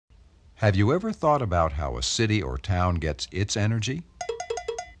Have you ever thought about how a city or town gets its energy?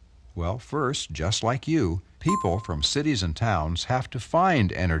 Well, first, just like you, people from cities and towns have to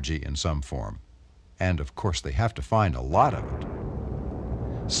find energy in some form. And of course, they have to find a lot of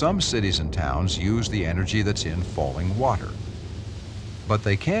it. Some cities and towns use the energy that's in falling water. But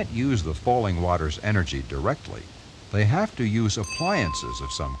they can't use the falling water's energy directly. They have to use appliances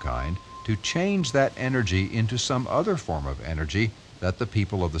of some kind to change that energy into some other form of energy that the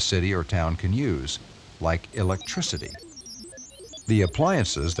people of the city or town can use, like electricity. The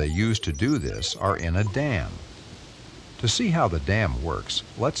appliances they use to do this are in a dam. To see how the dam works,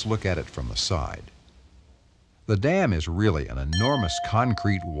 let's look at it from the side. The dam is really an enormous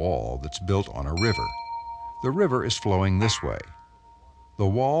concrete wall that's built on a river. The river is flowing this way. The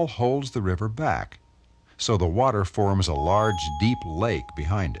wall holds the river back, so the water forms a large, deep lake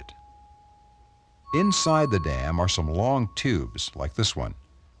behind it. Inside the dam are some long tubes, like this one.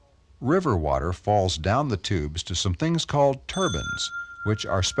 River water falls down the tubes to some things called turbines, which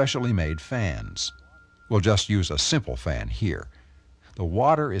are specially made fans. We'll just use a simple fan here. The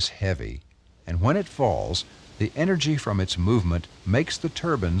water is heavy, and when it falls, the energy from its movement makes the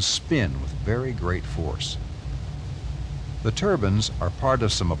turbines spin with very great force. The turbines are part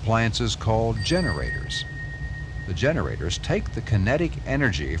of some appliances called generators. The generators take the kinetic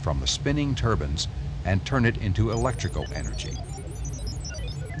energy from the spinning turbines and turn it into electrical energy.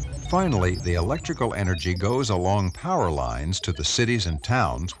 Finally, the electrical energy goes along power lines to the cities and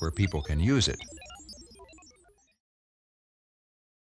towns where people can use it.